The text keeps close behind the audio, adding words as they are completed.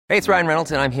Hey, it's Ryan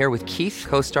Reynolds, and I'm here with Keith,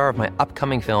 co-star of my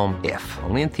upcoming film, If,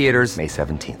 only in theaters May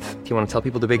 17th. Do you want to tell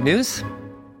people the big news?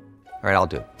 All right, I'll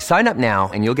do it. Sign up now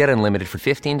and you'll get unlimited for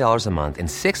 $15 a month and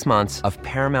 6 months of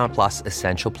Paramount Plus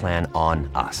Essential Plan on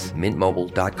us.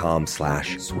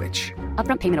 MintMobile.com/switch.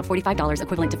 Upfront payment of $45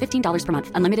 equivalent to $15 per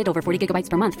month. Unlimited over 40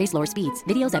 gigabytes per month. Face lower speeds.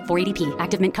 Videos at 480p.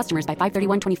 Active Mint customers by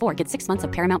 531.24 get 6 months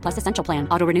of Paramount Plus Essential Plan.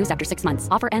 Auto renews after 6 months.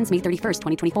 Offer ends May 31st,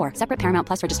 2024. Separate Paramount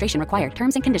Plus registration required.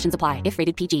 Terms and conditions apply if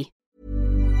rated PG.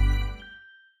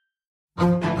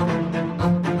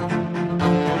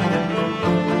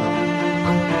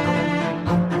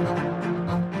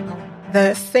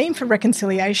 The theme for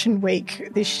Reconciliation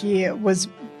Week this year was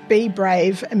Be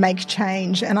Brave and Make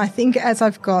Change. And I think as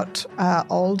I've got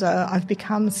older, I've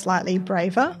become slightly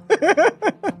braver.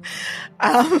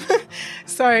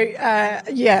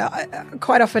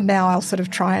 Quite often now I'll sort of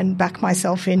try and back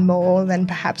myself in more than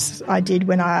perhaps I did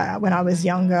when I was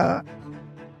younger.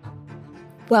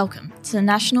 Welcome to the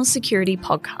National Security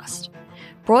Podcast,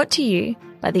 brought to you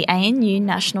by the ANU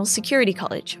National Security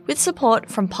College with support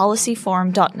from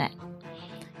policyforum.net.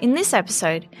 In this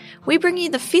episode, we bring you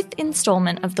the 5th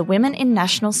instalment of the Women in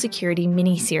National Security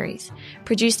mini-series,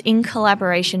 produced in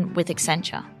collaboration with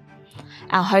Accenture.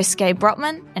 Our hosts Gabe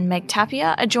Brotman and Meg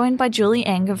Tapia are joined by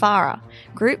Julie-Anne Guivarra,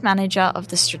 Group Manager of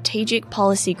the Strategic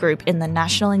Policy Group in the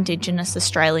National Indigenous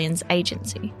Australians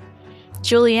Agency.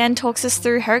 Julie-Anne talks us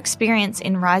through her experience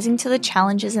in rising to the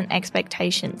challenges and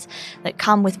expectations that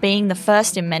come with being the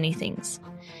first in many things,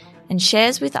 and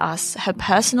shares with us her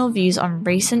personal views on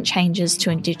recent changes to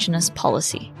Indigenous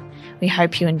policy. We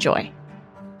hope you enjoy.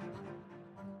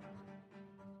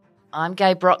 I'm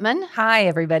Gabe Brotman. Hi,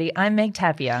 everybody. I'm Meg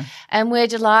Tapia. And we're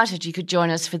delighted you could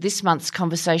join us for this month's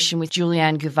conversation with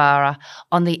Julie-Anne Guivarra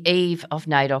on the eve of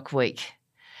NAIDOC Week.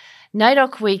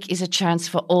 NAIDOC Week is a chance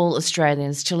for all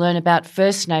Australians to learn about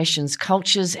First Nations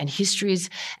cultures and histories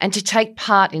and to take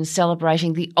part in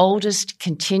celebrating the oldest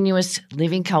continuous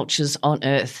living cultures on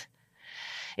Earth.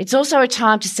 It's also a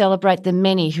time to celebrate the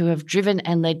many who have driven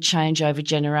and led change over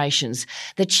generations,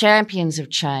 the champions of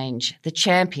change, the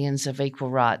champions of equal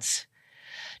rights.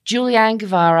 Julie-Anne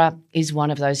Guivarra is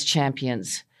one of those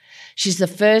champions. She's the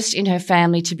first in her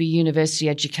family to be university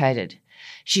educated.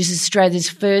 She's Australia's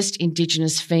first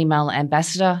Indigenous female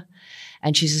ambassador,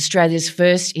 and she's Australia's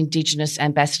first Indigenous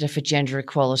ambassador for gender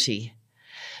equality.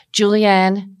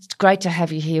 Julie-Anne, it's great to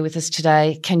have you here with us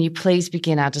today. Can you please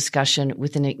begin our discussion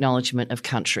with an acknowledgement of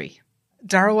country?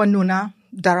 Darawa Nuna,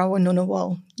 Darawa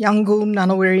Nunawal, Yangu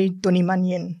Nanawiri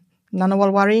Dunimanyin,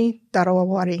 Nanawalwari,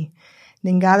 Darawawari,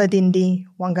 Ningala Dindi,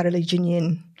 Wangarali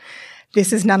Jinyin.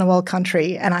 This is Ngunnawal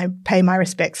country, and I pay my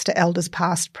respects to elders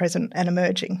past, present and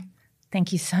emerging.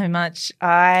 Thank you so much.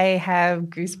 I have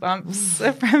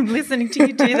goosebumps from listening to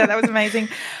you do that. That was amazing.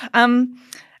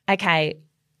 Okay,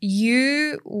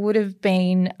 you would have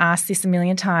been asked this a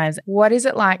million times. What is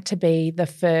it like to be the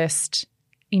first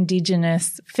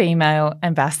Indigenous female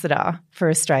ambassador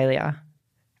for Australia?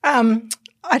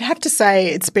 I'd have to say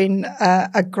it's been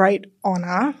a great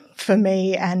honour for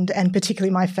me and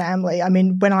particularly my family. I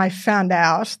mean, when I found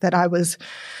out that I was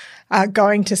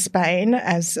going to Spain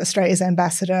as Australia's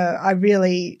ambassador, I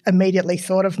really immediately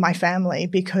thought of my family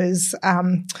because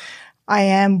I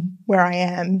am where I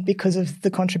am because of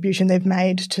the contribution they've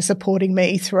made to supporting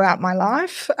me throughout my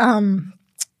life. I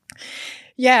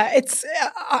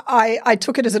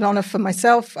took it as an honour for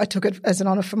myself. I took it as an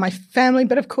honour for my family,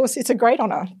 but of course it's a great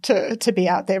honour to be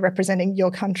out there representing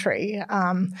your country.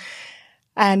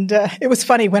 It was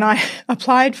funny when I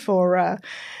applied for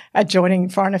joining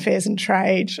Foreign Affairs and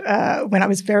Trade when I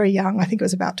was very young. I think it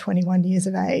was about 21 years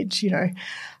of age.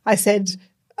 I said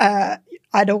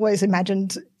I'd always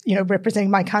imagined,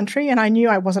 representing my country, and I knew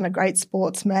I wasn't a great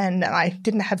sportsman and I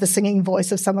didn't have the singing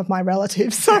voice of some of my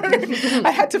relatives. So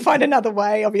I had to find another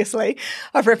way, obviously,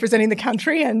 of representing the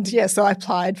country. And so I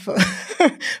applied for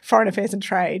Foreign Affairs and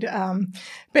Trade.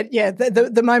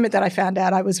 The moment that I found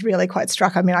out, I was really quite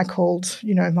struck. I mean, I called,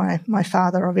 my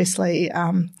father, obviously,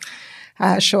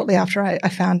 shortly after I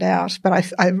found out.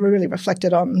 But I really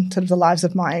reflected on sort of the lives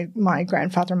of my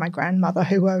grandfather and my grandmother,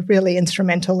 who were really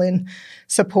instrumental in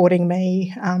supporting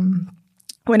me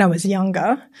when I was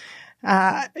younger,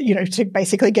 to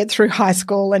basically get through high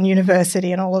school and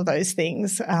university and all of those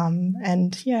things. I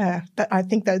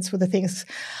think those were the things.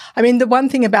 I mean, the one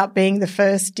thing about being the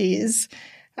first is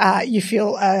you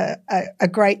feel a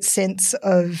great sense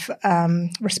of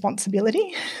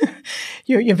responsibility.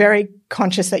 You're very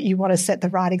conscious that you want to set the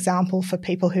right example for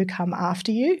people who come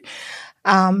after you.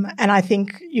 And I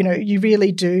think, you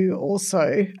really do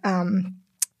also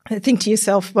think to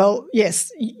yourself, well,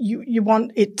 yes, you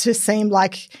want it to seem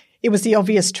like it was the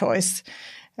obvious choice.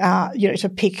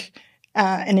 to pick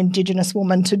an Indigenous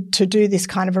woman to do this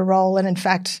kind of a role. And in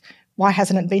fact, why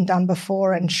hasn't it been done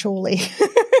before? And surely,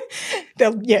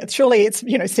 surely it's,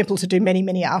 simple to do many,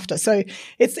 many after. So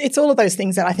it's all of those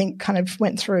things that I think kind of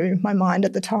went through my mind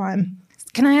at the time.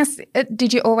 Can I ask,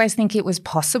 did you always think it was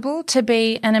possible to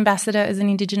be an ambassador as an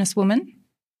Indigenous woman?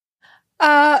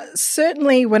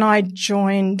 Certainly when I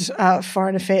joined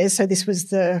Foreign Affairs, so this was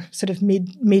the sort of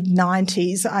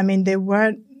mid-90s, I mean, there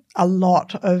weren't a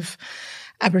lot of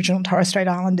Aboriginal and Torres Strait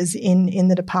Islanders in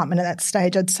the department at that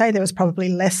stage. I'd say there was probably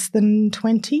less than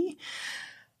 20.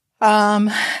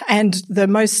 And the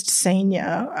most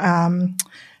senior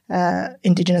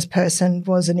Indigenous person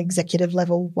was an executive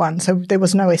level one. So there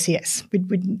was no SES.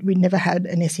 We never had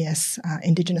an SES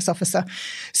Indigenous officer.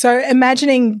 So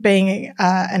imagining being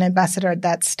an ambassador at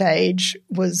that stage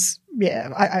was,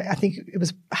 I think it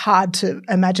was hard to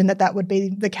imagine that would be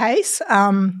the case.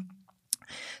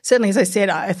 Certainly, as I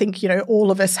said, I think, all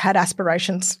of us had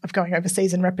aspirations of going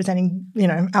overseas and representing,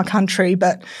 our country,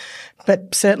 but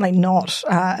certainly not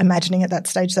imagining at that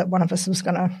stage that one of us was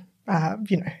going to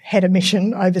head a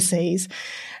mission overseas.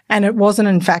 And it wasn't,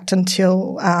 in fact,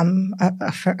 until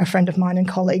a friend of mine and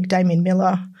colleague, Damien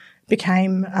Miller,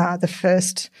 became the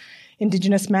first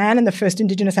Indigenous man and the first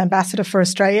Indigenous ambassador for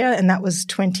Australia, and that was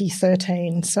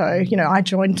 2013. So, I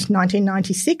joined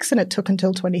 1996 and it took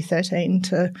until 2013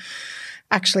 to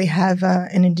actually have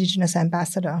an Indigenous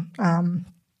ambassador. We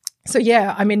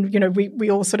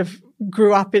all sort of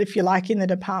grew up, if you like, in the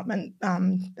department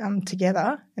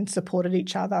together and supported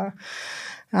each other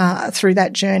through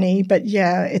that journey. But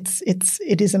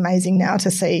it is amazing now to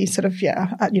see sort of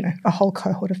a whole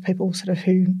cohort of people sort of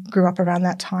who grew up around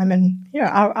that time and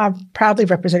are proudly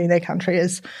representing their country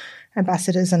as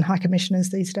ambassadors and high commissioners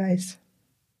these days.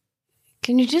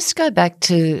 Can you just go back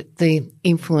to the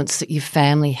influence that your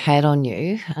family had on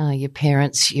you, your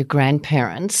parents, your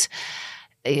grandparents,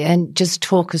 and just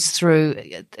talk us through,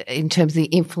 in terms of the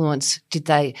influence, did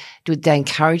they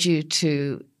encourage you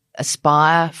to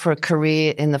aspire for a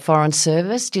career in the Foreign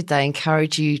Service? Did they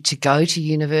encourage you to go to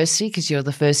university because you're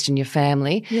the first in your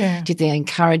family? Yeah. Did they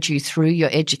encourage you through your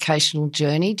educational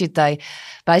journey? Did they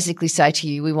basically say to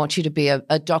you, we want you to be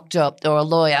a doctor or a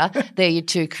lawyer? They're your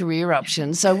two career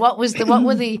options. So what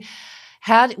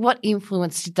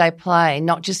influence did they play,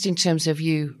 not just in terms of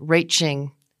you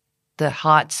reaching the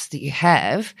heights that you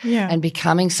have and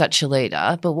becoming such a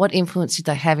leader, but what influence did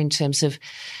they have in terms of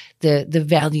the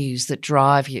values that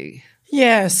drive you?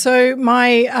 Yeah, so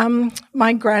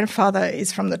my grandfather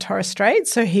is from the Torres Strait,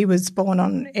 so he was born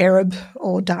on Arab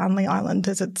or Darnley Island,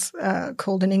 as it's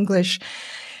called in English.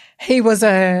 He was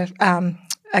a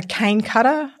cane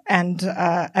cutter and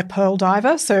a pearl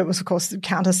diver, so it was, of course,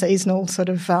 counter-seasonal sort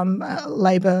of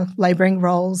labouring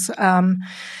roles.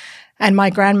 And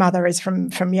my grandmother is from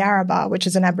Yarrabah, which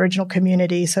is an Aboriginal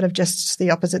community, sort of just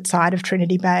the opposite side of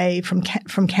Trinity Bay from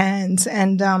Cairns.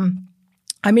 And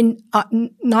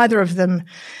neither of them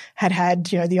had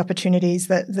the opportunities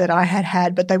that I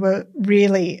had, but they were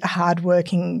really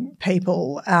hardworking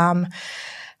people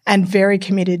and very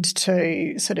committed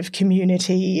to sort of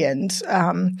community. And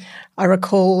I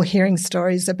recall hearing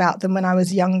stories about them when I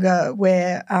was younger,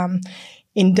 where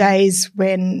in days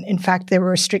when, in fact, there were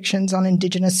restrictions on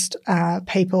Indigenous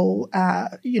people,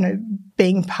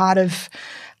 being part of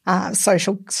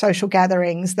social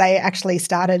gatherings, they actually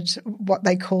started what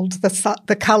they called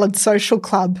the Coloured Social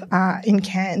Club in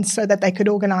Cairns, so that they could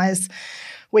organise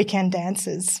weekend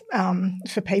dances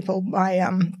for people.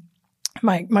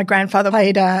 My grandfather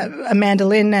played a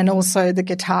mandolin and also the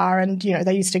guitar, and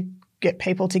they used to get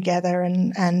people together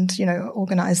and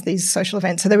organise these social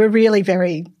events. So they were really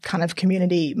very kind of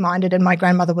community minded, and my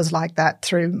grandmother was like that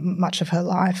through much of her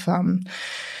life.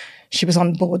 She was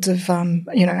on boards of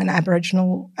an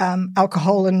Aboriginal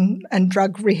alcohol and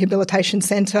drug rehabilitation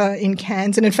centre in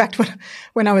Cairns, and in fact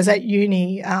when I was at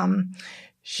uni,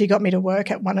 she got me to work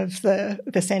at one of the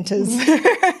centres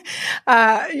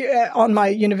on my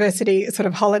university sort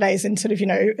of holidays, and sort of,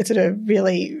 it sort of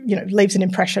really, leaves an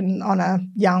impression on a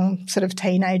young sort of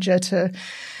teenager to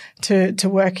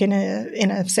work in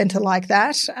a centre like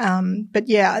that. But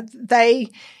yeah,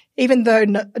 even though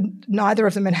neither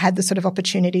of them had the sort of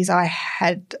opportunities I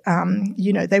had,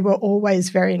 they were always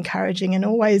very encouraging and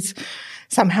always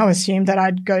somehow assumed that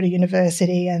I'd go to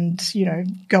university and,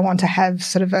 go on to have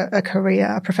sort of a career,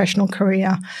 a professional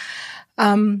career.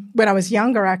 When I was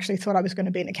younger, I actually thought I was going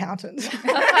to be an accountant.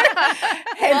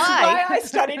 Hence why I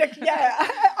studied it. Yeah,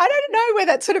 I don't know where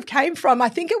that sort of came from. I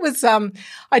think it was,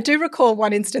 I do recall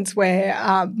one instance where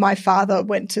my father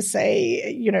went to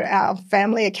see, our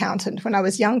family accountant when I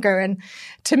was younger. And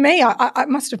to me, I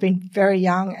must have been very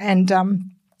young, and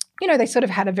they sort of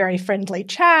had a very friendly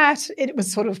chat. It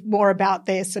was sort of more about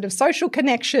their sort of social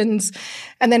connections.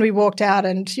 And then we walked out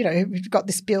and, we've got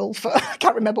this bill for, I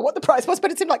can't remember what the price was,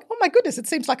 but it seemed like, oh my goodness, it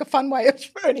seems like a fun way of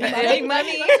earning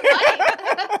money.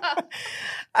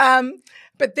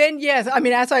 But then, yes, I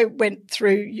mean, as I went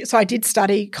through, so I did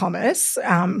study commerce.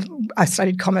 I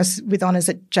studied commerce with honours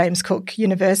at James Cook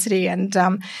University, and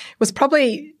it was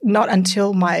probably not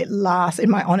until in my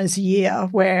honours year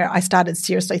where I started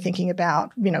seriously thinking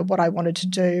about, what I wanted to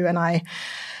do. And I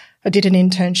did an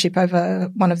internship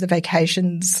over one of the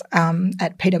vacations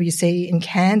at PwC in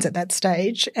Cairns at that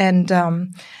stage, and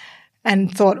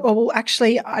thought, oh, well,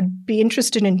 actually, I'd be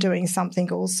interested in doing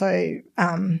something also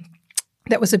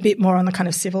that was a bit more on the kind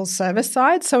of civil service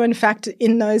side. So in fact,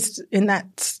 in that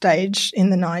stage in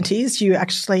the 90s, you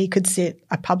actually could sit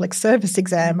a public service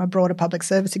exam, a broader public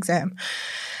service exam.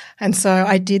 And so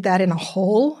I did that in a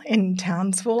hall in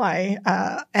Townsville.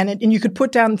 And you could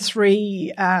put down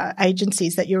 3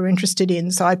 agencies that you were interested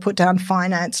in. So I put down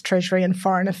finance, treasury, and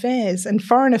foreign affairs. And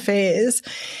foreign affairs,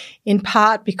 in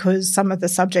part because some of the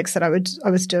subjects that I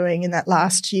was doing in that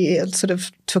last year sort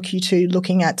of took you to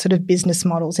looking at sort of business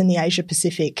models in the Asia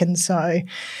Pacific. And so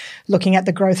looking at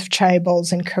the growth of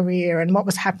chaebols in Korea and what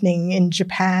was happening in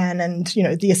Japan and,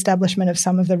 the establishment of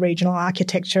some of the regional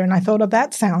architecture. And I thought, oh,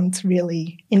 that sounds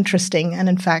really interesting. And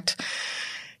in fact,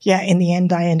 in the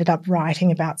end, I ended up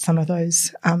writing about some of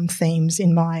those themes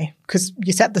because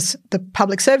you sat the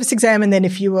public service exam, and then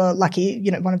if you were lucky,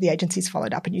 one of the agencies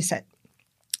followed up and you sat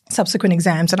subsequent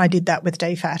exams, and I did that with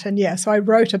DFAT. And so I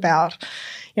wrote about,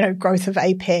 growth of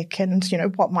APEC and,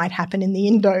 what might happen in the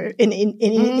in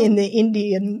the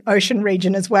Indian Ocean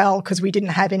region as well, because we didn't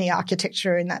have any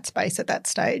architecture in that space at that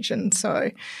stage. And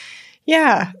so,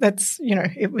 that's,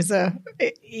 it was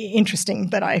interesting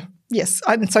that so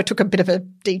I took a bit of a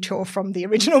detour from the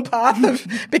original path of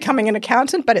becoming an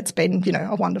accountant, but it's been,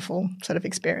 a wonderful sort of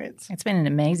experience. It's been an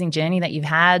amazing journey that you've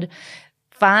had.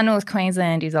 Far North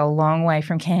Queensland is a long way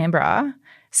from Canberra.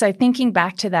 So thinking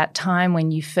back to that time when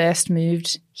you first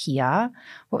moved here,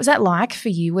 what was that like for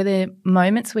you? Were there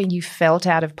moments where you felt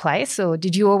out of place, or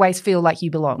did you always feel like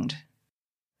you belonged?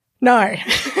 No,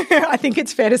 I think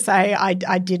it's fair to say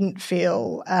I didn't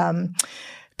feel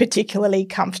particularly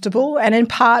comfortable, and in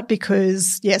part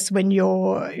because, yes, when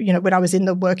when I was in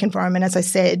the work environment, as I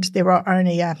said, there were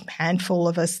only a handful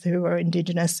of us who were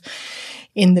Indigenous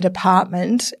in the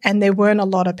department, and there weren't a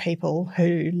lot of people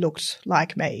who looked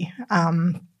like me.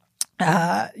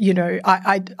 I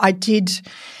did,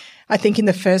 I think, in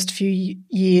the first few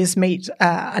years meet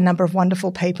a number of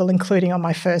wonderful people, including on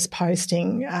my first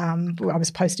posting. I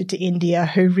was posted to India,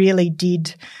 who really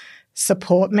did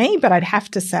support me. But I'd have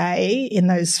to say in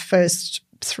those first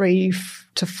 3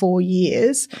 to 4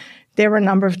 years, there were a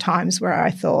number of times where I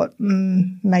thought,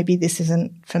 maybe this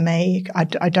isn't for me. I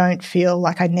don't feel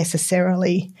like I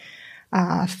necessarily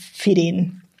fit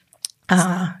in.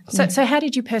 So how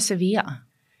did you persevere?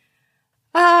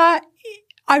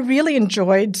 I really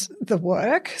enjoyed the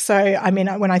work. So, I mean,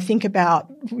 when I think about,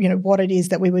 what it is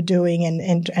that we were doing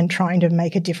and trying to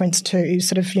make a difference to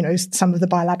sort of, some of the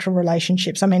bilateral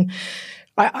relationships. I mean,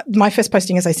 my first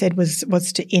posting, as I said,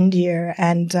 was to India,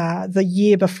 and the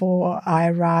year before I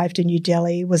arrived in New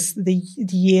Delhi was the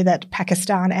year that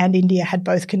Pakistan and India had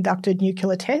both conducted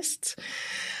nuclear tests.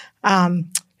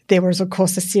 There was, of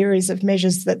course, a series of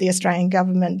measures that the Australian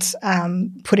government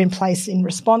put in place in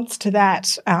response to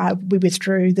that. We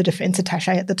withdrew the defence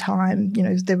attaché at the time.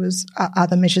 There was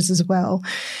other measures as well.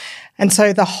 And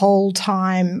so the whole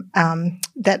time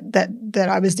that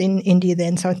I was in India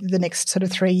then, so the next sort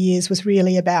of 3 years was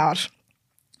really about,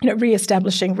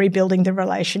 reestablishing, rebuilding the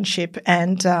relationship.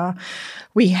 And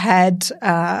we had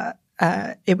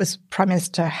it was Prime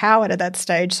Minister Howard at that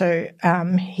stage. So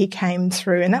he came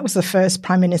through, and that was the first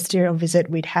prime ministerial visit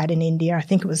we'd had in India. I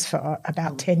think it was for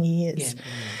about 10 years. Yeah.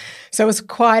 So it was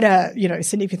quite a,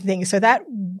 significant thing. So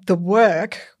the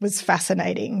work was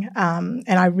fascinating, and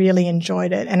I really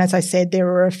enjoyed it. And as I said, there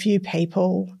were a few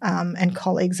people and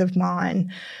colleagues of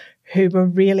mine who were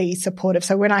really supportive.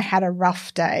 So when I had a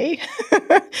rough day,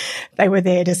 they were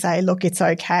there to say, look, it's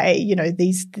okay.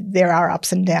 There are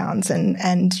ups and downs,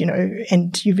 and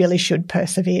you really should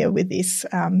persevere with this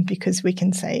because we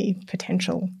can see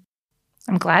potential.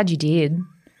 I'm glad you did.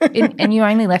 And you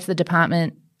only left the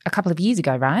department a couple of years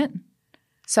ago, right?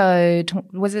 So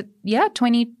was it,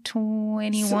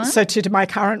 2021? So to my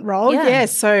current role,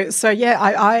 yes.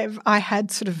 I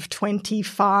had sort of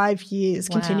 25 years,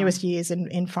 continuous years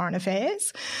in foreign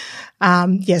affairs.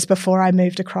 Yes, before I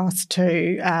moved across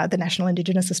to the National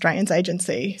Indigenous Australians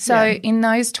Agency. So in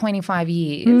those 25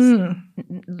 years,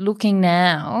 looking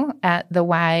now at the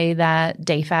way that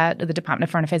DFAT, the Department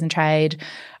of Foreign Affairs and Trade,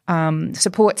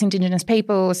 supports Indigenous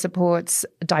people, supports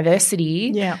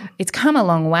diversity, it's come a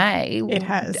long way. It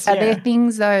has. Are there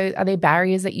things, though, are there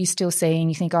barriers that you still see and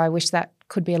you think, oh, I wish that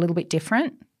could be a little bit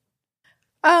different?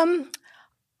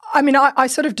 I mean, I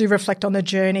sort of do reflect on the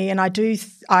journey, and I do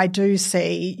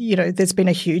see, you know, there's been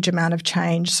a huge amount of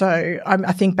change. So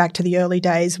I think back to the early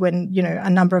days when, you know, a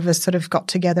number of us sort of got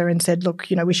together and said, look,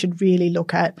 you know, we should really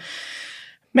look at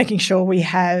making sure we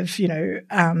have, you know,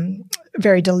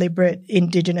 very deliberate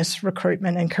Indigenous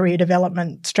recruitment and career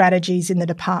development strategies in the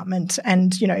department.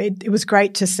 And, you know, it was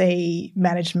great to see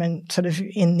management sort of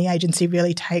in the agency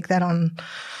really take that on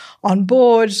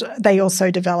board. They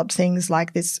also developed things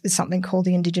like this is something called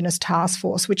the Indigenous Task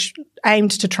Force, which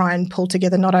aimed to try and pull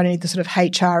together not only the sort of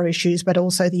HR issues, but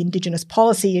also the Indigenous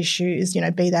policy issues, you know,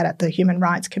 be that at the Human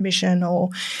Rights Commission or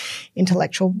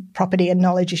intellectual property and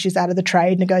knowledge issues out of the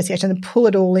trade negotiation, and pull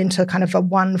it all into kind of a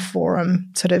one forum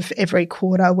sort of every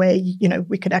quarter where, you know,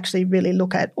 we could actually really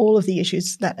look at all of the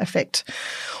issues that affect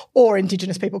or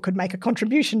Indigenous people could make a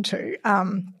contribution to.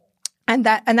 And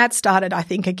that started, I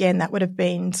think, again, that would have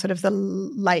been sort of the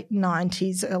late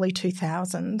 90s, early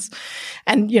 2000s.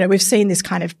 And, you know, we've seen this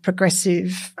kind of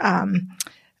progressive, you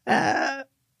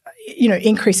know,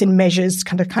 increase in measures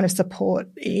kind of support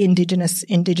Indigenous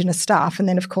staff. And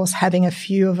then, of course, having a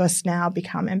few of us now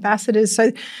become ambassadors.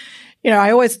 So, you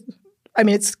know,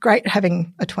 it's great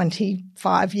having a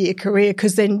 25-year career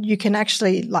because then you can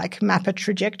actually like map a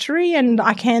trajectory, and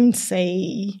I can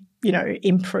see, you know,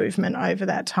 improvement over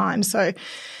that time. So,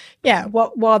 yeah,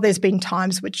 while there's been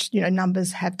times which, you know,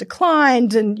 numbers have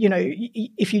declined and, you know,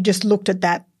 if you just looked at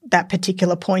that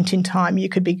particular point in time, you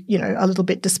could be, you know, a little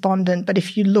bit despondent. But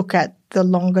if you look at the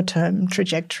longer term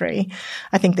trajectory,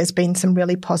 I think there's been some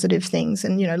really positive things.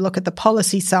 And, you know, look at the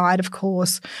policy side, of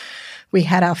course. We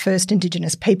had our first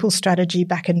Indigenous people strategy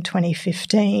back in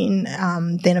 2015.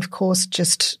 Then, of course,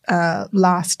 just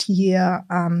last year,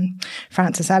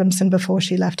 Frances Adamson, before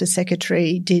she left as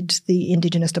secretary, did the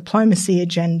Indigenous diplomacy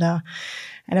agenda.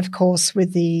 And, of course,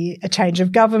 with a change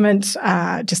of government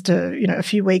just a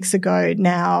few weeks ago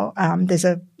now, there's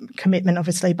a commitment,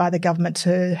 obviously, by the government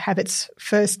to have its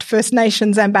first First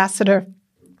Nations ambassador,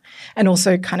 and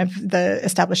also kind of the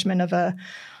establishment of a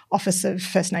Office of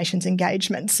First Nations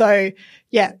Engagement. So,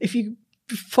 yeah, if you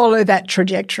follow that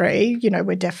trajectory, you know,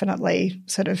 we're definitely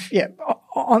sort of,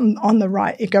 on the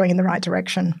right, going in the right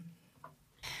direction.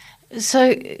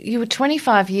 So you were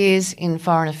 25 years in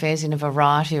foreign affairs in a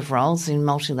variety of roles, in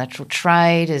multilateral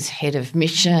trade, as head of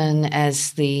mission,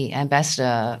 as the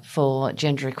ambassador for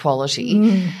gender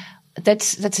equality.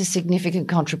 That's a significant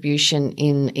contribution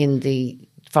in the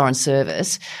Foreign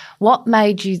Service. What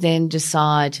made you then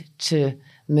decide to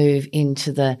move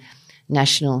into the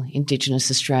National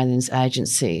Indigenous Australians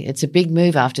Agency? It's a big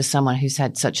move after someone who's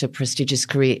had such a prestigious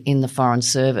career in the Foreign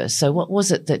Service. So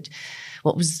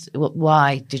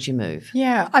why did you move?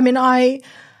 Yeah, I mean, I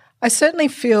certainly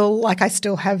feel like I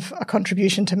still have a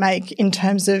contribution to make in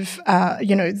terms of,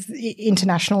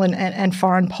 international and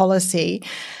foreign policy.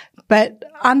 But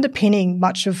underpinning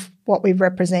much of what we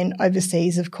represent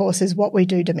overseas, of course, is what we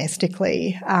do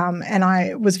domestically. And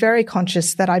I was very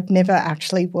conscious that I'd never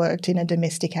actually worked in a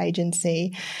domestic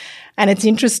agency. And it's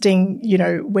interesting, you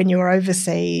know, when you're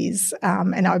overseas,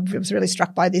 and I was really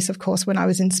struck by this, of course, when I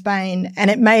was in Spain, and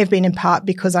it may have been in part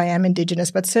because I am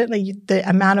Indigenous, but certainly the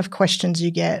amount of questions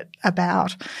you get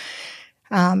about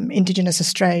Indigenous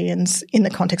Australians in the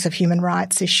context of human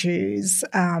rights issues,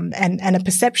 and a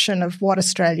perception of what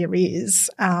Australia is,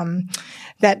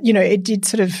 that, you know,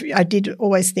 I did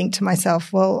always think to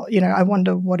myself, well, you know, I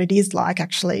wonder what it is like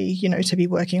actually, you know, to be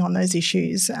working on those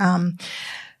issues.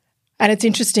 And it's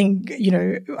interesting, you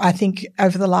know, I think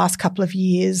over the last couple of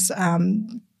years,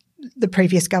 the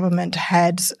previous government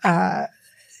had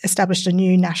established a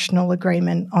new national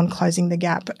agreement on closing the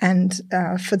gap. And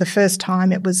for the first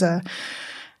time, it was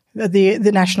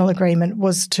the national agreement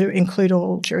was to include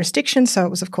all jurisdictions. So it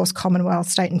was, of course, Commonwealth,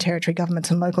 state and territory governments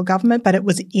and local government, but it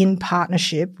was in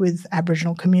partnership with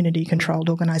Aboriginal community-controlled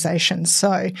organisations.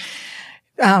 So,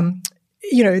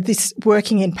 you know, this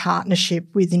working in partnership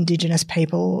with Indigenous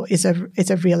people is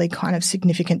a really kind of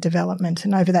significant development.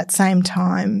 And over that same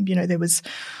time, you know, there was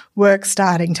work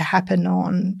starting to happen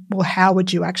on, well, how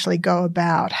would you actually go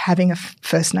about having a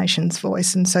First Nations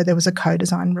voice? And so there was a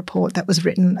co-design report that was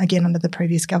written again under the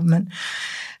previous government.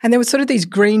 And there was sort of these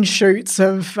green shoots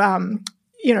of,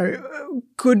 you know,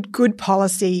 good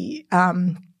policy,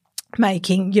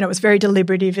 making. It was very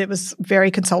deliberative. It was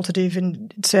very consultative,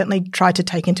 and certainly tried to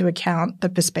take into account the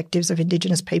perspectives of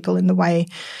Indigenous people in the way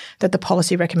that the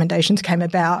policy recommendations came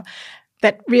about.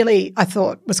 That really, I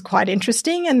thought, was quite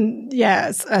interesting. And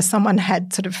someone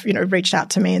had sort of, reached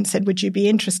out to me and said, "Would you be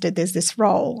interested? There's this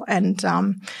role." And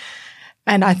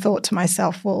I thought to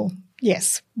myself, well,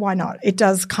 yes, why not? It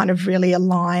does kind of really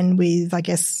align with, I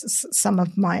guess, some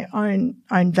of my own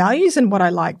values and what I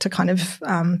like to kind of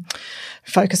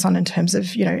focus on in terms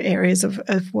of, areas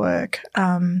of work.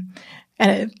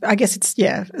 I guess it's,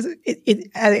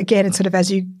 again, it's sort of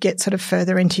as you get sort of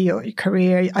further into your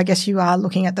career, I guess you are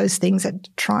looking at those things that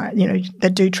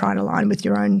do try and align with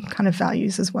your own kind of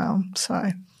values as well.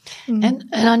 So. And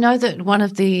I know that one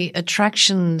of the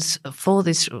attractions for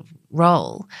this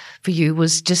role for you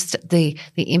was just the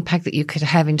impact that you could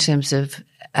have in terms of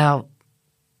our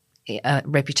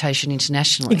reputation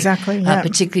internationally. Exactly, yeah.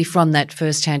 Particularly from that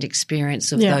first-hand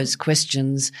experience of those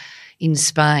questions in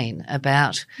Spain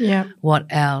about what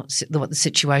the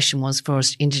situation was for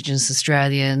us Indigenous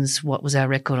Australians, what was our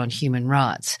record on human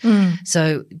rights.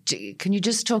 So can you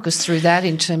just talk us through that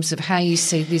in terms of how you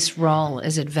see this role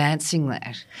as advancing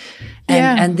that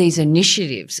and these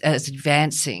initiatives as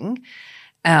advancing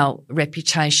our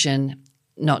reputation,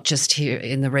 not just here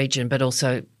in the region but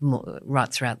also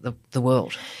right throughout the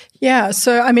world? Yeah,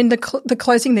 so I mean the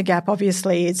Closing the Gap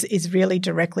obviously is really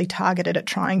directly targeted at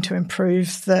trying to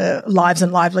improve the lives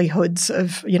and livelihoods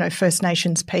of, First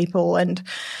Nations people. And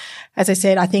as I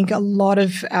said, I think a lot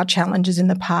of our challenges in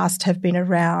the past have been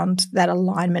around that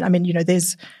alignment. I mean,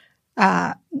 there's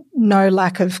no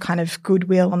lack of kind of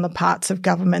goodwill on the parts of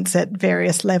governments at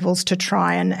various levels to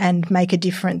try and make a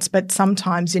difference. But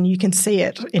sometimes, and you can see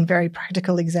it in very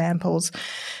practical examples,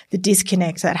 the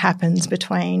disconnect that happens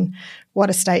between what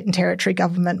a state and territory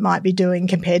government might be doing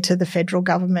compared to the federal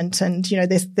government. And,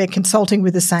 they're consulting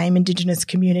with the same Indigenous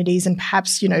communities and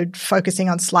perhaps, focusing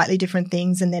on slightly different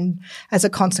things, and then as a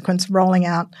consequence rolling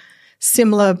out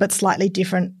similar but slightly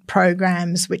different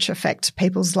programs which affect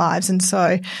people's lives. And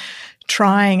so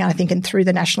trying, I think, and through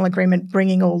the national agreement,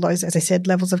 bringing all those, as I said,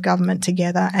 levels of government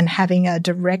together and having a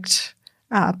direct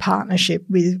partnership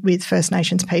with First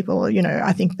Nations people,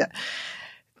 I think that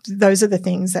those are the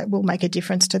things that will make a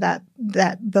difference to that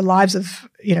the lives of,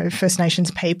 First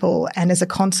Nations people. And as a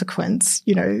consequence,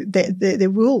 there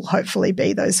will hopefully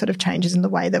be those sort of changes in the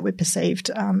way that we're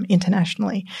perceived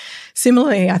internationally.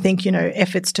 Similarly, I think,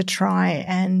 efforts to try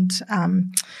and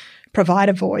provide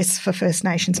a voice for First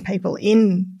Nations people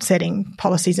in setting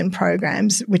policies and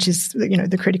programs, which is,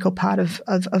 the critical part of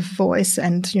voice.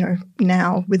 And,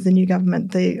 now with the new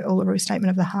government, the Uluru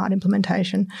Statement of the Heart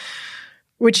implementation,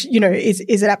 which,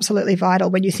 is absolutely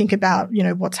vital when you think about,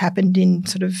 what's happened in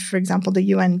sort of, for example, the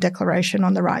UN Declaration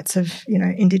on the Rights of,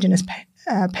 Indigenous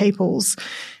peoples.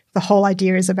 The whole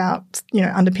idea is about,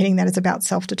 underpinning that is about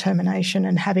self-determination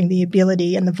and having the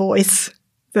ability and the voice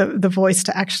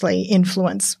to actually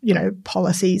influence,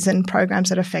 policies and programs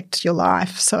that affect your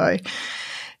life. So,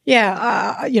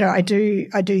 I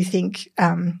do think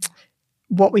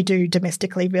what we do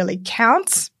domestically really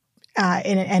counts.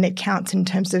 And it counts in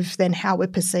terms of then how we're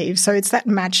perceived. So it's that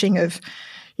matching of,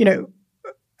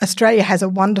 Australia has a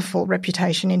wonderful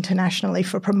reputation internationally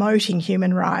for promoting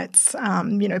human rights,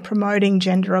 promoting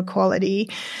gender equality,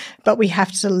 but we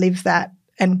have to live that,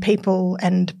 and people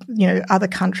and, other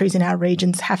countries in our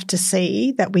regions have to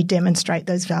see that we demonstrate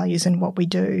those values in what we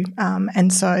do.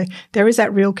 And so there is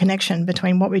that real connection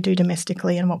between what we do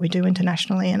domestically and what we do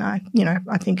internationally. And I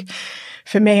think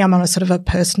for me, I'm on a sort of a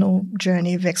personal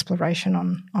journey of exploration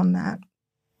on that.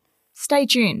 Stay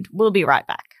tuned. We'll be right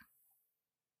back.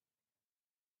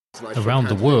 Around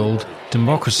the world,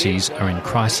 democracies are in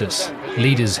crisis.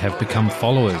 Leaders have become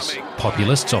followers.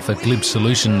 Populists offer glib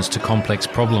solutions to complex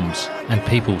problems, and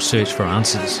people search for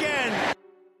answers.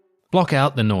 Block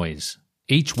out the noise.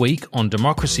 Each week on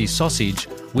Democracy Sausage,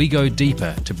 we go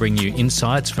deeper to bring you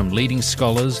insights from leading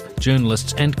scholars,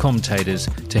 journalists and commentators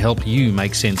to help you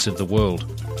make sense of the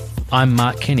world. I'm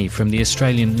Mark Kenny from the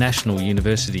Australian National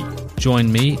University.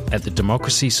 Join me at the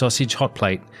Democracy Sausage Hot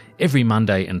Plate every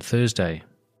Monday and Thursday.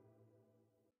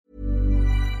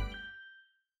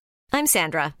 I'm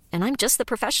Sandra, and I'm just the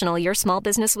professional your small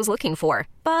business was looking for.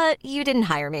 But you didn't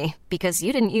hire me because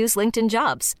you didn't use LinkedIn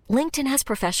Jobs. LinkedIn has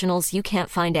professionals you can't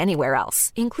find anywhere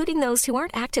else, including those who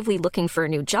aren't actively looking for a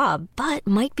new job, but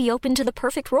might be open to the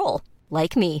perfect role,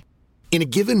 like me. In a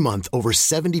given month, over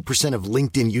 70% of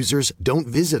LinkedIn users don't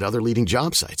visit other leading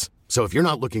job sites. So if you're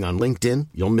not looking on LinkedIn,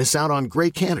 you'll miss out on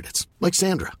great candidates like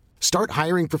Sandra. Start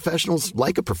hiring professionals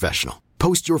like a professional.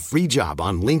 Post your free job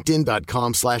on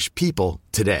linkedin.com/people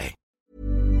today.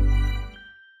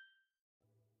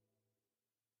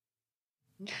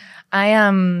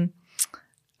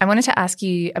 I wanted to ask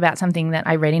you about something that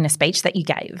I read in a speech that you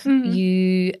gave.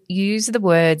 You use the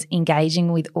words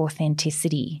engaging with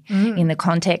authenticity in the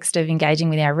context of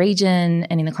engaging with our region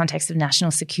and in the context of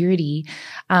national security.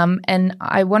 And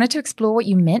I wanted to explore what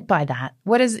you meant by that.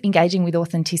 What does engaging with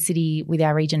authenticity with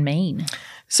our region mean?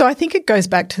 So I think it goes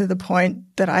back to the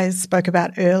point that I spoke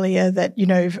about earlier that,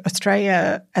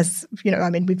 Australia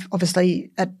we've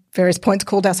obviously at various points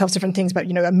called ourselves different things, but,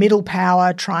 a middle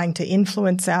power trying to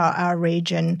influence our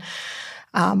region.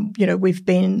 We've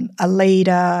been a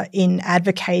leader in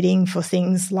advocating for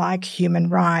things like human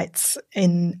rights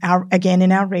in our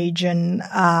region,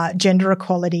 gender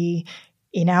equality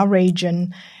in our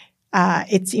region.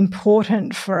 It's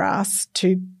important for us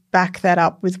to back that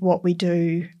up with what we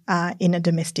do in a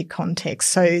domestic context.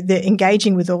 So the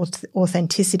engaging with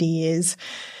authenticity is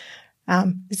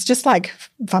it's just like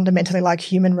fundamentally like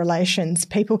human relations.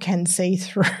 People can see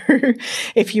through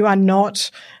if you are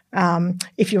not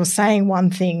if you're saying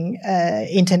one thing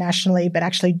internationally but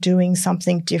actually doing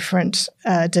something different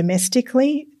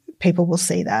domestically, people will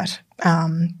see that.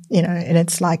 And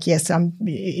it's like, yes,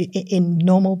 in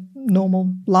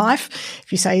normal life,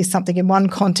 if you say something in one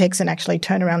context and actually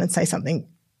turn around and say something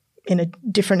in a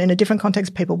different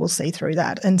context, people will see through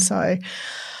that. And so,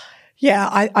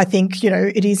 yeah, I think,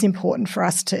 it is important for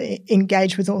us to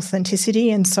engage with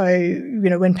authenticity. And so,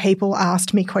 when people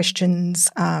asked me questions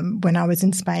when I was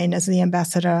in Spain as the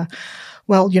ambassador,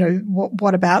 well,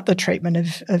 what about the treatment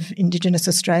of Indigenous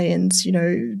Australians?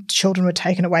 Children were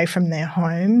taken away from their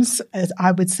homes. As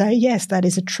I would say, yes, that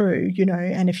is true,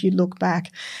 and if you look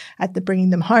back at the Bringing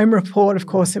Them Home report, of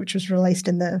course, which was released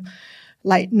in the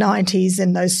late 90s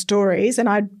and those stories, and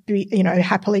I'd be,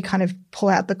 happily kind of pull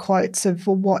out the quotes of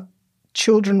what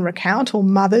children recount or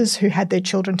mothers who had their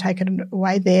children taken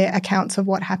away, their accounts of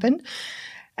what happened.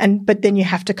 But then you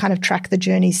have to kind of track the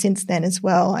journey since then as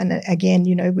well. And again,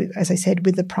 as I said,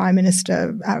 with the Prime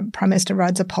Minister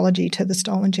Rudd's apology to the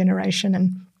stolen generation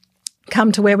and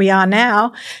come to where we are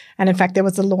now. And in fact, there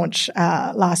was a launch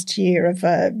last year of,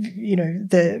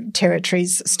 the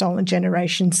Territory's Stolen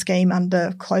Generation scheme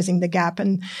under Closing the Gap.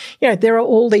 And, there are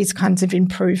all these kinds of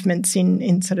improvements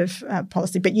in sort of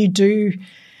policy, but you do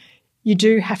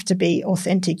have to be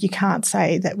authentic. You can't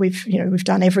say that we've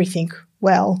done everything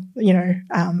well,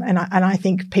 and I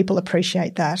think people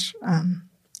appreciate that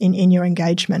in your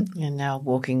engagement. You're now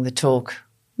walking the talk.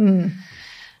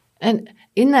 And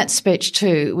in that speech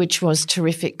too, which was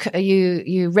terrific,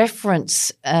 you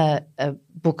reference a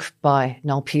book by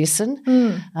Noel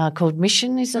Pearson called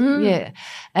Mission, is it? Yeah.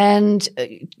 And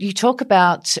you talk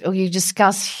about, or you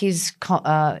discuss his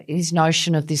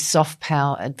notion of this soft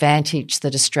power advantage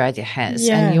that Australia has.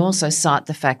 Yeah. And you also cite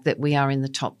the fact that we are in the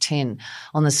top 10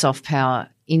 on the soft power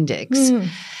index.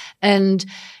 And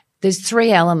there's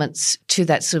three elements to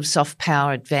that sort of soft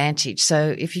power advantage.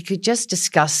 So if you could just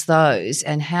discuss those,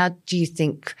 and how do you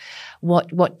think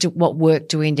what work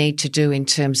do we need to do in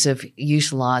terms of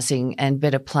utilising and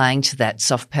better playing to that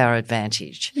soft power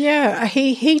advantage? Yeah,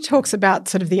 he talks about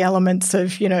sort of the elements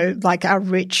of, like our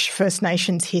rich First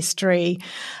Nations history,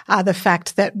 the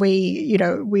fact that we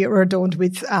are adorned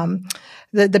with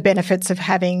the benefits of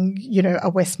having, a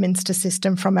Westminster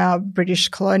system from our British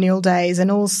colonial days, and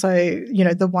also,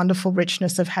 the wonderful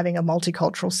richness of having a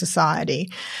multicultural society.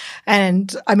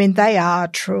 And I mean, they are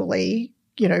truly,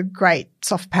 great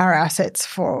soft power assets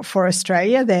for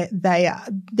Australia.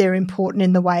 They're important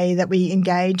in the way that we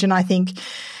engage. And I think,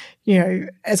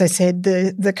 as I said,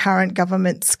 the current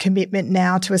government's commitment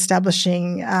now to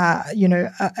establishing,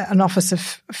 an Office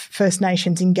of First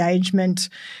Nations Engagement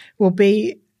will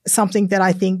be something that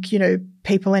I think,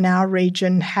 people in our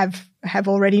region have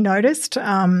already noticed.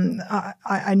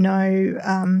 I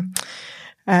know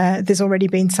there's already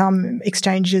been some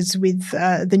exchanges with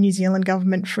the New Zealand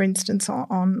government, for instance,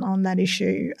 on that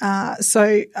issue.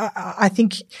 So I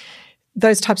think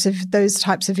those types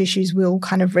of issues will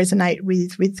kind of resonate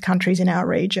with countries in our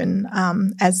region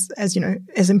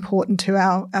as important to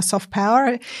our soft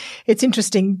power. It's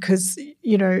interesting because,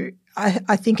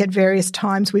 I think at various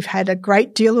times we've had a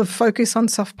great deal of focus on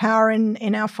soft power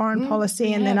in our foreign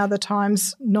policy, and then other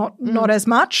times not as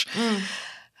much.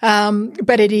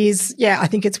 But it is, I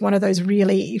think it's one of those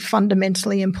really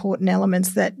fundamentally important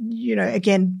elements that,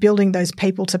 again, building those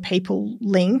people-to-people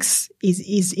links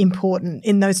is important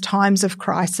in those times of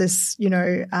crisis,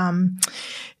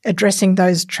 addressing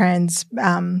those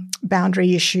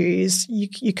boundary issues.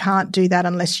 You can't do that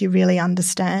unless you really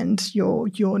understand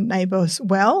your neighbours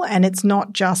well. And it's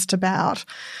not just about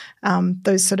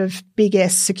those sort of big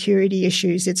S security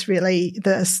issues. It's really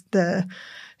the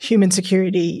human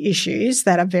security issues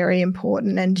that are very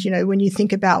important. And, you know, when you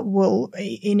think about,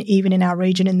 even in our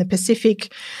region in the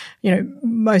Pacific, you know,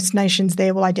 most nations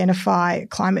there will identify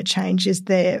climate change as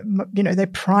their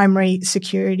primary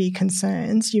security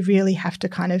concerns. You really have to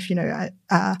kind of,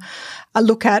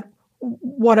 look at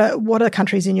what are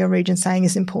countries in your region saying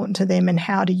is important to them, and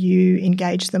how do you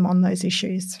engage them on those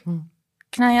issues?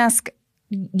 Can I ask,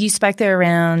 you spoke there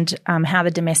around how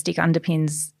the domestic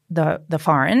underpins the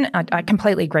foreign. I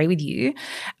completely agree with you,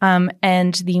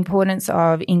 and the importance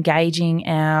of engaging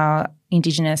our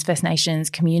Indigenous First Nations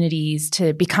communities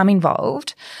to become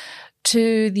involved.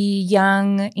 To the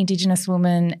young Indigenous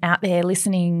woman out there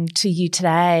listening to you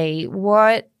today,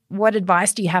 what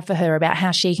advice do you have for her about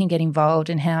how she can get involved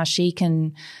and how she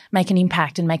can make an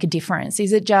impact and make a difference?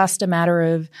 Is it just a matter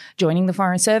of joining the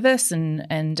Foreign Service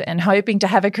and hoping to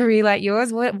have a career like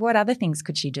yours? What other things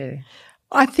could she do?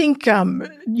 I think,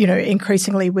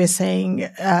 increasingly we're seeing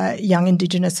young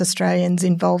Indigenous Australians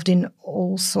involved in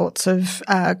all sorts of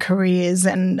careers.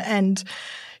 And,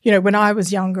 you know, when I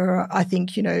was younger, I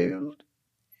think, you know,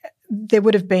 there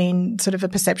would have been sort of a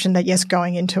perception that, yes,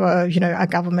 going into a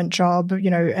government job, you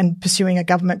know, and pursuing a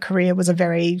government career was a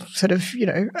very sort of,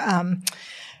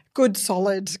 good,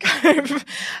 solid kind of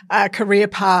career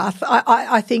path.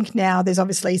 I think now there's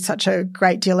obviously such a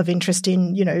great deal of interest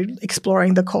in, you know,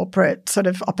 exploring the corporate sort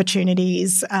of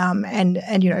opportunities.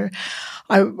 And you know,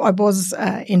 I was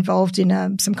involved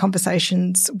in some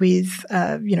conversations with,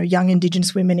 young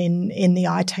Indigenous women in the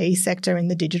IT sector, in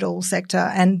the digital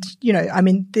sector. And, you know, I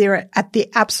mean, they're at the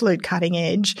absolute cutting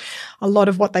edge. A lot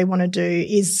of what they want to do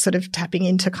is sort of tapping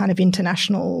into kind of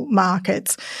international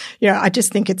markets. You know, I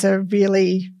just think it's a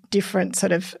really different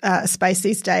sort of space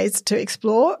these days to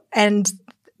explore. And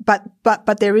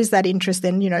but there is that interest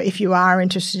then, you know, if you are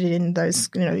interested in those,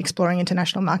 you know, exploring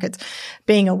international markets,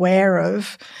 being aware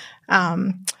of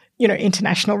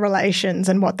international relations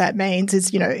and what that means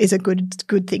is, you know, is a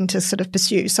good thing to sort of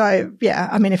pursue. So yeah,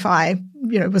 I mean, if I,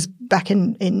 you know, was back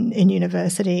in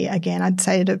university again, I'd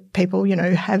say to people, you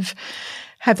know, have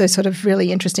those sort of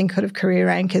really interesting kind of career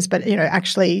anchors. But, you know,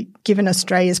 actually, given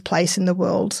Australia's place in the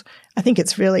world, I think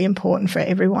it's really important for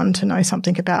everyone to know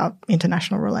something about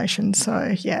international relations.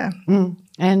 So, yeah.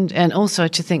 And also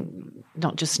to think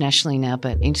not just nationally now,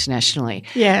 but internationally.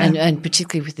 Yeah. And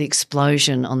particularly with the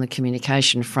explosion on the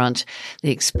communication front,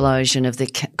 the explosion of the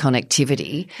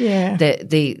connectivity. Yeah.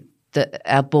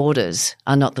 Our borders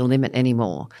are not the limit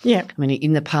anymore. Yeah. I mean,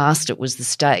 in the past it was the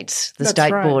states, That's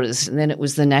state right. borders, and then it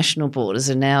was the national borders,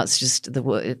 and now it's just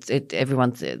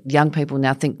young people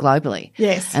now think globally.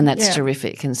 Yes. And that's yeah.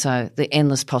 terrific. And so the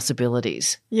endless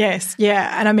possibilities. Yes.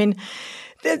 Yeah. And I mean,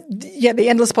 the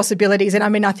endless possibilities. And I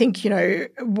mean, I think, you know,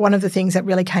 one of the things that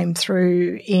really came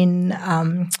through in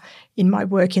my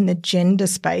work in the gender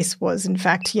space was, in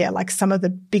fact, like some of the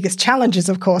biggest challenges,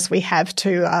 of course, we have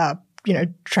to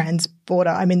trans-border.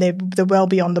 I mean, they're well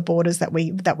beyond the borders that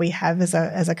we have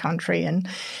as a country, and,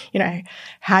 you know,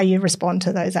 how you respond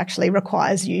to those actually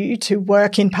requires you to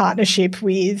work in partnership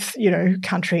with, you know,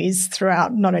 countries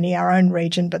throughout not only our own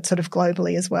region but sort of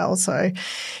globally as well. So,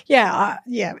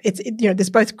 there's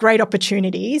both great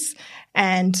opportunities,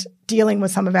 and dealing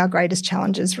with some of our greatest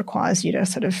challenges requires you to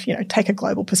sort of, you know, take a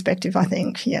global perspective, I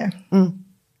think. Yeah.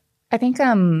 I think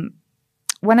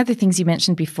one of the things you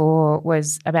mentioned before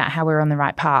was about how we're on the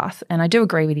right path, and I do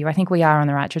agree with you. I think we are on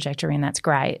the right trajectory, and that's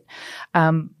great.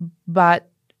 But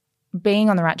being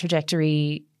on the right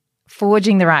trajectory,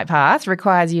 forging the right path,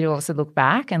 requires you to also look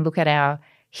back and look at our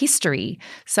history.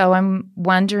 So I'm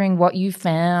wondering what you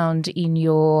found in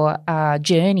your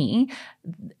journey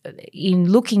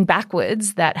in looking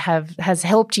backwards that has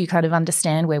helped you kind of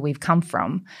understand where we've come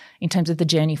from in terms of the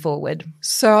journey forward.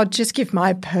 So I'll just give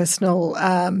my personal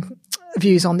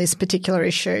views on this particular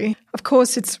issue. Of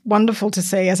course, it's wonderful to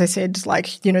see, as I said,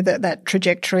 like, you know, that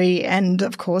trajectory. And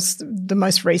of course, the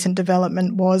most recent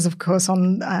development was, of course,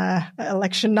 on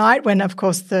election night, when, of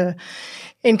course, the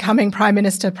incoming Prime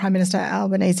Minister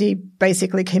Albanese,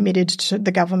 basically committed to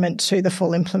the government to the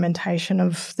full implementation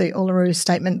of the Uluru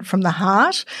Statement from the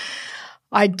Heart.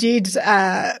 I did,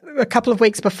 a couple of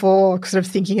weeks before, sort of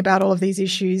thinking about all of these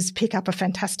issues, pick up a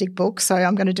fantastic book. So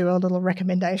I'm going to do a little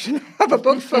recommendation of a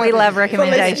book for we love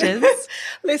recommendations.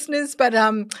 Listeners. But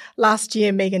last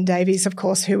year, Megan Davies, of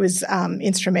course, who was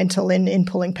instrumental in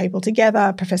pulling people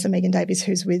together, Professor Megan Davies,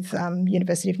 who's with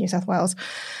University of New South Wales,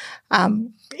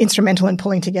 instrumental in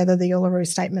pulling together the Uluru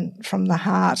Statement from the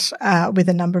Heart with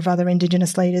a number of other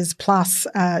Indigenous leaders, plus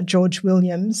George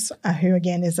Williams, who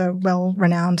again is a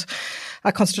well-renowned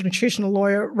constitutional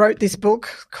lawyer, wrote this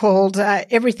book called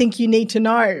Everything You Need to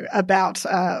Know about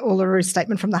Uluru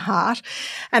Statement from the Heart.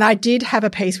 And I did have a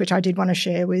piece which I did want to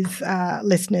share with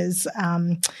listeners,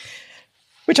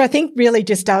 which I think really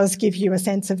just does give you a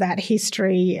sense of that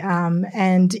history.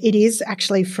 And it is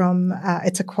actually from,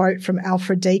 it's a quote from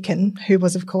Alfred Deakin, who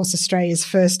was, of course, Australia's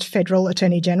first federal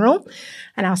Attorney General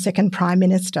and our second Prime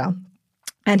Minister.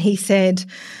 And he said,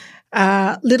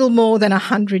 little more than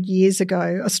 100 years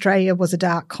ago, Australia was a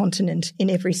dark continent in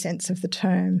every sense of the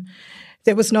term.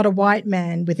 There was not a white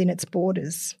man within its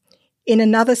borders. In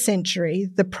another century,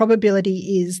 the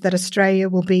probability is that Australia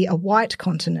will be a white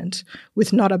continent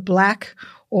with not a black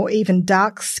or even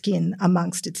dark skin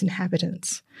amongst its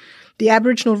inhabitants. The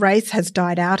Aboriginal race has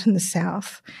died out in the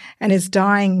south and is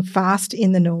dying fast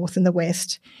in the north and the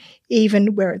west,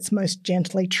 even where it's most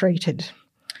gently treated.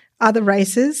 Other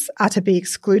races are to be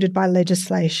excluded by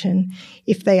legislation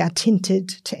if they are tinted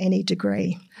to any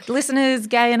degree. Listeners,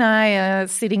 Gay and I are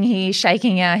sitting here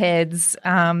shaking our heads.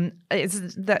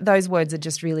 Those words are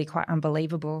just really quite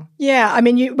unbelievable. Yeah, I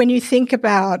mean, when you think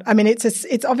about, I mean,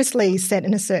 it's obviously set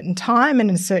in a certain time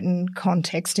and in a certain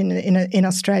context in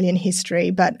Australian history,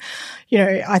 but you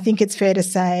know, I think it's fair to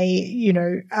say, you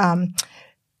know,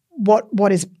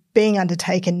 what is being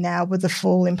undertaken now with the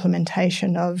full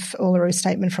implementation of Uluru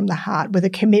Statement from the Heart, with a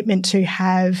commitment to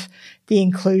have the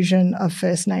inclusion of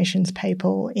First Nations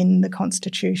people in the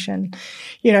Constitution.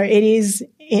 You know, it is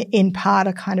in part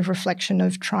a kind of reflection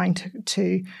of trying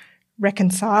to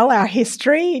reconcile our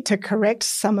history, to correct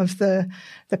some of the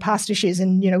past issues.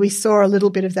 And, you know, we saw a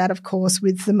little bit of that, of course,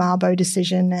 with the Mabo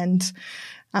decision and,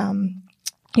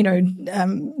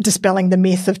 dispelling the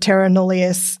myth of terra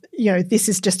nullius. You know, this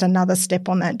is just another step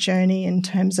on that journey in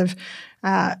terms of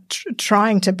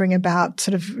trying to bring about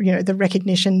sort of, you know, the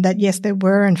recognition that, yes, there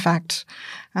were, in fact,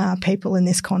 people in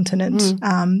this continent.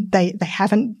 They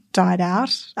haven't died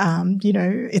out. You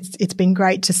know, it's been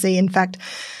great to see, in fact,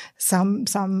 some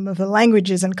of the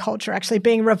languages and culture actually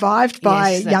being revived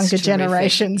by younger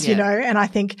generations, you know, and I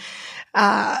think,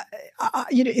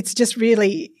 it's just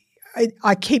really,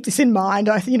 I keep this in mind.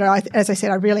 As I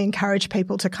said, I really encourage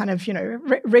people to kind of, you know,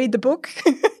 read the book,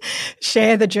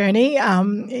 share the journey.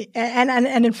 And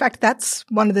in fact, that's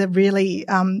one of the really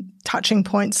touching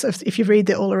points of, if you read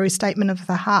the Uluru Statement of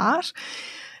the Heart,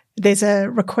 there's a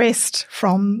request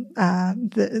from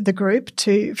the group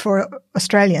for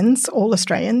Australians, all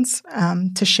Australians,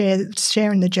 to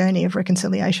share in the journey of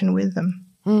reconciliation with them.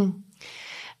 Mm.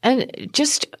 And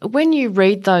just when you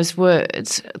read those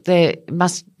words, they're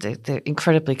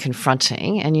incredibly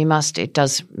confronting, and it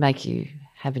does make you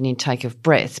have an intake of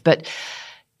breath. But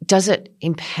does it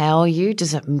empower you?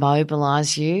 Does it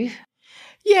mobilise you?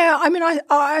 Yeah, I mean,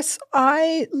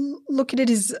 I look at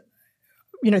it as,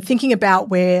 you know, thinking about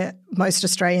where most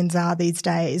Australians are these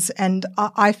days, and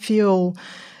I feel,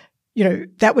 you know,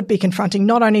 that would be confronting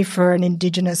not only for an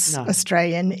Indigenous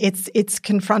Australian, it's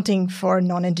confronting for a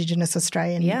non-Indigenous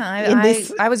Australian. Yeah,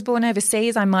 I was born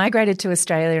overseas. I migrated to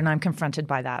Australia, and I'm confronted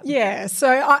by that. Yeah, so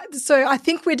I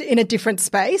think we're in a different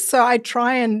space. So I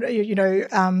try and, you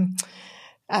know,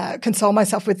 console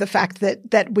myself with the fact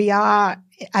that we are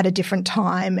at a different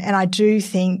time, and I do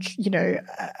think, you know,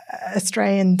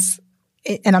 Australians,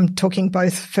 and I'm talking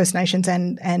both First Nations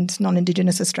and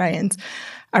non-Indigenous Australians,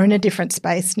 are in a different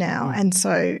space now. And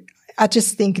so I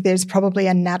just think there's probably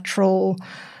a natural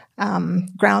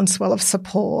groundswell of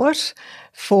support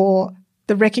for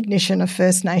the recognition of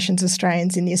First Nations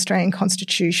Australians in the Australian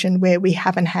Constitution, where we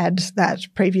haven't had that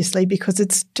previously, because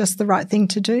it's just the right thing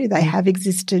to do. They have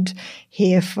existed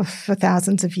here for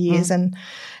thousands of years, and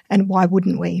why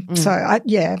wouldn't we? So,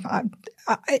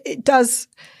 it does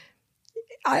 –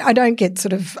 I don't get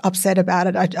sort of upset about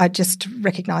it. I just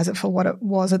recognise it for what it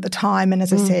was at the time, and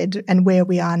as I said, and where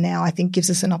we are now, I think gives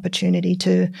us an opportunity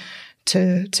to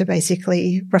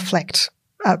basically reflect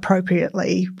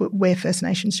appropriately where First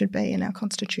Nations should be in our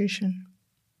Constitution.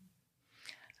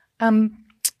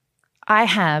 I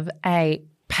have a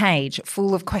page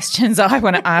full of questions I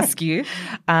want to ask you.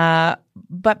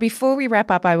 But before we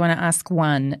wrap up, I want to ask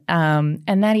one,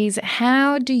 and that is,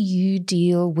 how do you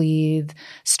deal with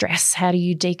stress? How do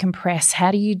you decompress?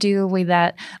 How do you deal with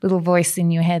that little voice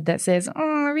in your head that says,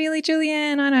 oh, really,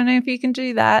 Julianne, I don't know if you can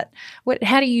do that.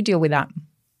 How do you deal with that?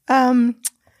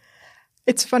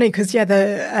 It's funny because,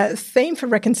 the theme for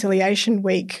Reconciliation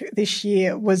Week this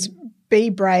year was be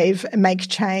brave and make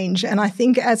change. And I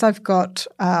think as I've got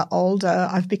older,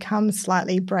 I've become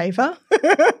slightly braver.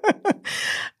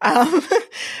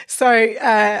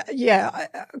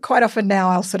 Quite often now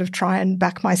I'll sort of try and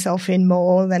back myself in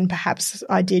more than perhaps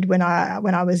I did when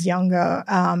I was younger.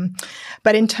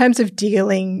 But in terms of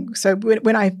dealing, so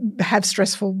when I have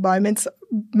stressful moments,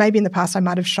 maybe in the past I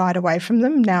might have shied away from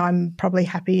them. Now I'm probably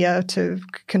happier to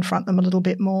confront them a little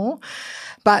bit more.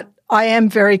 But I am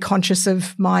very conscious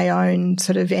of my own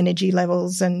sort of energy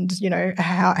levels and, you know,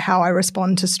 how I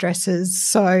respond to stresses.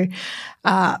 So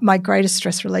my greatest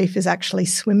stress relief is actually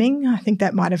swimming. I think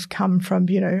that might have come from,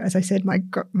 you know, as I said, my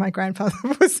grandfather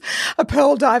was a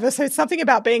pearl diver. So it's something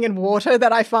about being in water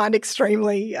that I find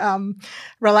extremely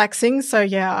relaxing. So,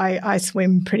 yeah, I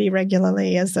swim pretty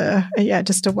regularly as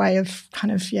just a way of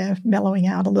kind of, mellowing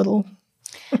out a little.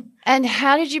 And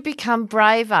how did you become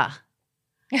braver?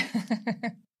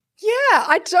 Yeah,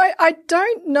 I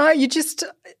don't know. You just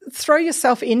throw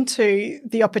yourself into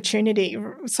the opportunity.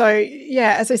 So,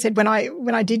 yeah, as I said, when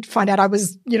I did find out I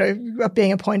was, you know,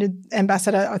 being appointed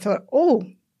ambassador, I thought, oh,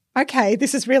 okay,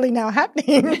 this is really now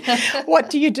happening. What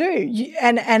do you do?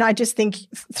 And I just think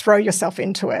throw yourself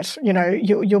into it. You know,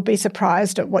 you'll be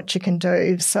surprised at what you can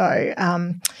do. So,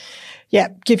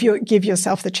 give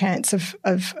yourself the chance of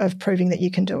proving that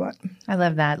you can do it. I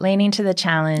love that. Lean into the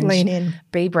challenge. Lean in.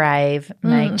 Be brave.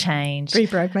 Make change. Be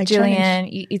brave. Make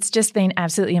Julianne, change. it's just been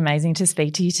absolutely amazing to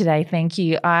speak to you today. Thank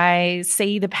you. I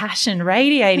see the passion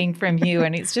radiating from you,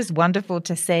 and it's just wonderful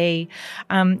to see.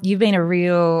 You've been a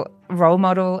real role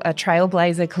model, a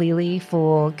trailblazer clearly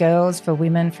for girls, for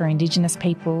women, for Indigenous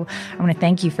people. I want to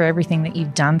thank you for everything that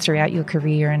you've done throughout your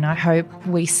career, and I hope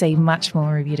we see much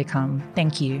more of you to come.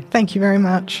 Thank you. Thank you very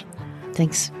much.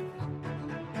 Thanks.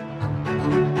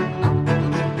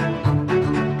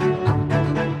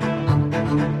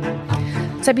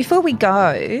 So before we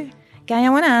go, Gay, I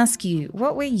want to ask you,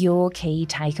 what were your key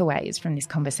takeaways from this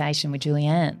conversation with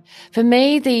Julianne? For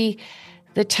me, the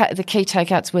key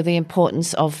takeouts were the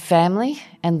importance of family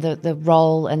and the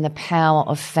role and the power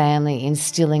of family in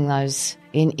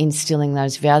instilling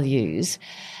those values,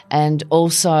 and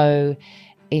also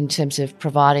in terms of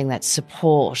providing that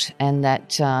support and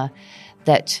that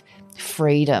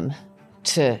freedom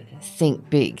to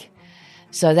think big.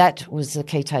 So that was the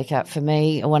key takeout for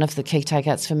me, one of the key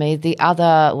takeouts for me. The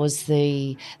other was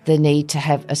the need to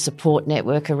have a support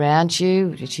network around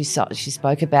you. She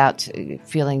spoke about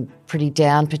feeling pretty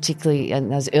down, particularly in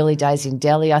those early days in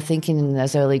Delhi, I think, in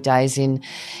those early days in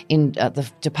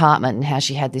the department, and how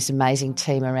she had this amazing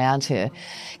team around her,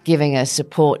 giving her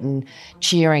support and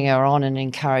cheering her on and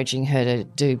encouraging her to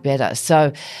do better.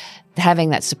 So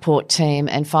having that support team,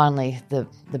 and finally the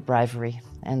bravery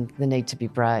and the need to be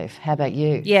brave. How about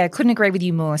you? Yeah, couldn't agree with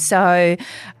you more. So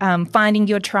finding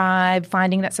your tribe,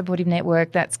 finding that supportive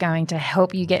network that's going to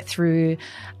help you get through.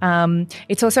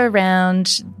 It's also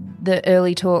around the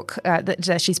early talk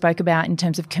that she spoke about in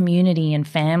terms of community and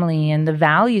family and the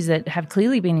values that have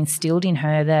clearly been instilled in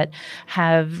her that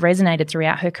have resonated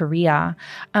throughout her career.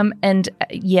 And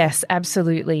yes,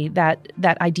 absolutely, that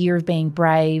idea of being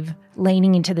brave,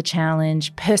 leaning into the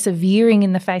challenge, persevering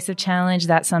in the face of challenge,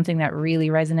 that's something that really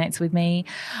resonates with me.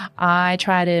 I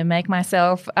try to make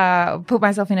myself, put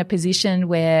myself in a position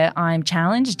where I'm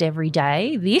challenged every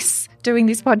day. Doing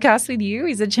this podcast with you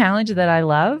is a challenge that I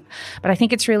love, but I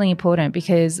think it's really important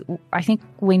because I think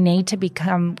we need to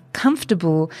become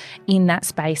comfortable in that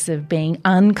space of being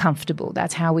uncomfortable.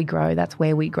 That's how we grow. That's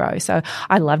where we grow. So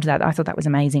I loved that. I thought that was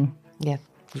amazing. Yeah,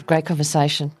 great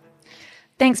conversation.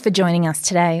 Thanks for joining us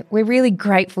today. We're really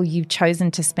grateful you've chosen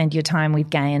to spend your time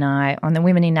with Gay and I on the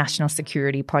Women in National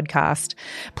Security podcast.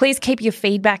 Please keep your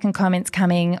feedback and comments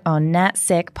coming on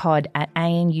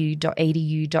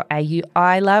natsecpod@anu.edu.au.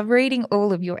 I love reading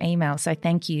all of your emails, so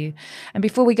thank you. And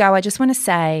before we go, I just want to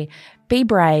say, be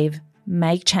brave,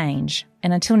 make change.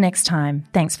 And until next time,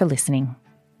 thanks for listening.